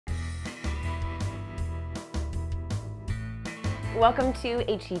Welcome to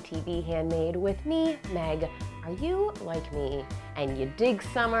HGTV Handmade with me, Meg. Are you like me and you dig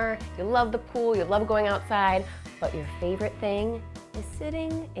summer, you love the pool, you love going outside, but your favorite thing is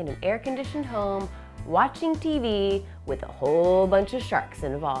sitting in an air-conditioned home watching TV with a whole bunch of sharks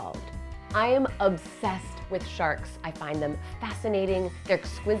involved? I am obsessed with sharks. I find them fascinating, they're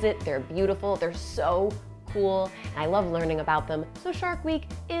exquisite, they're beautiful, they're so cool, and I love learning about them, so Shark Week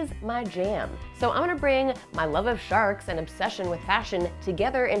is my jam. So I'm gonna bring my love of sharks and obsession with fashion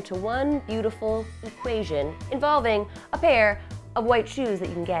together into one beautiful equation involving a pair of white shoes that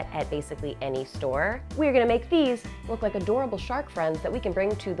you can get at basically any store. We're gonna make these look like adorable shark friends that we can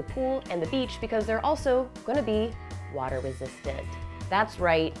bring to the pool and the beach because they're also gonna be water resistant. That's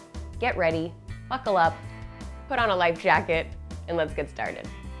right, get ready, buckle up, put on a life jacket, and let's get started.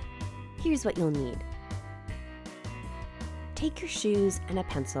 Here's what you'll need. Take your shoes and a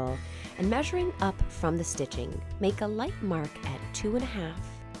pencil, and measuring up from the stitching, make a light mark at 2.5,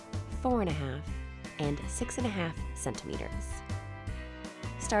 4.5, and 6.5 centimeters.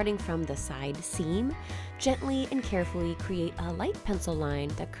 Starting from the side seam, gently and carefully create a light pencil line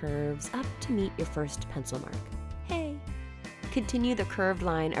that curves up to meet your first pencil mark. Hey! Continue the curved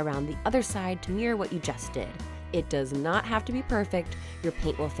line around the other side to mirror what you just did. It does not have to be perfect. Your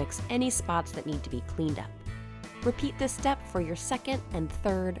paint will fix any spots that need to be cleaned up. Repeat this step for your second and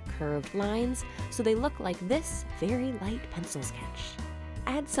third curved lines so they look like this very light pencil sketch.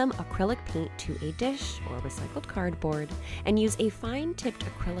 Add some acrylic paint to a dish or recycled cardboard and use a fine-tipped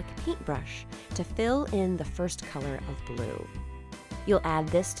acrylic paintbrush to fill in the first color of blue. You'll add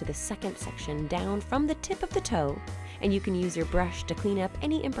this to the second section down from the tip of the toe, and you can use your brush to clean up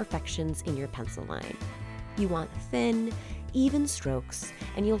any imperfections in your pencil line. You want thin, even strokes,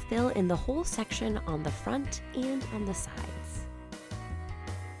 and you'll fill in the whole section on the front and on the sides.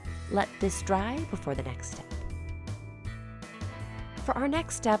 Let this dry before the next step. For our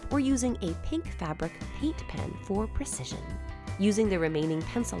next step, we're using a pink fabric paint pen for precision. Using the remaining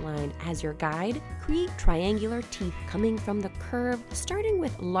pencil line as your guide, create triangular teeth coming from the curve, starting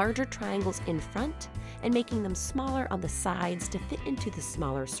with larger triangles in front and making them smaller on the sides to fit into the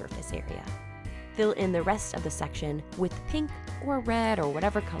smaller surface area. Fill in the rest of the section with pink or red or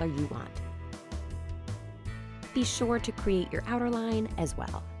whatever color you want. Be sure to create your outer line as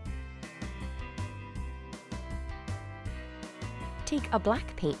well. Take a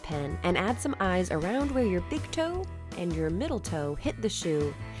black paint pen and add some eyes around where your big toe and your middle toe hit the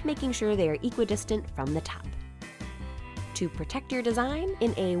shoe, making sure they are equidistant from the top. To protect your design,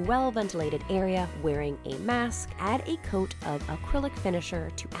 in a well-ventilated area wearing a mask, add a coat of acrylic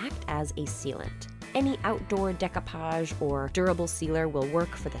finisher to act as a sealant. Any outdoor decoupage or durable sealer will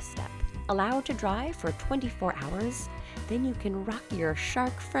work for this step. Allow to dry for 24 hours, then you can rock your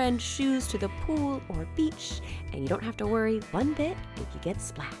shark friend shoes to the pool or beach, and you don't have to worry one bit if you get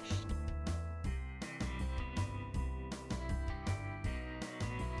splashed.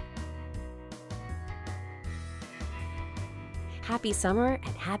 Happy summer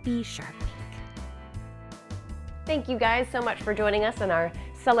and happy Shark Week. Thank you guys so much for joining us in our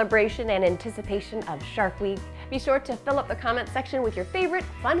celebration and anticipation of Shark Week. Be sure to fill up the comment section with your favorite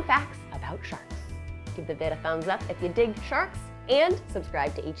fun facts about sharks. Give the vid a thumbs up if you dig sharks, and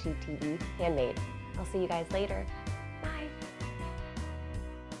subscribe to HGTV Handmade. I'll see you guys later.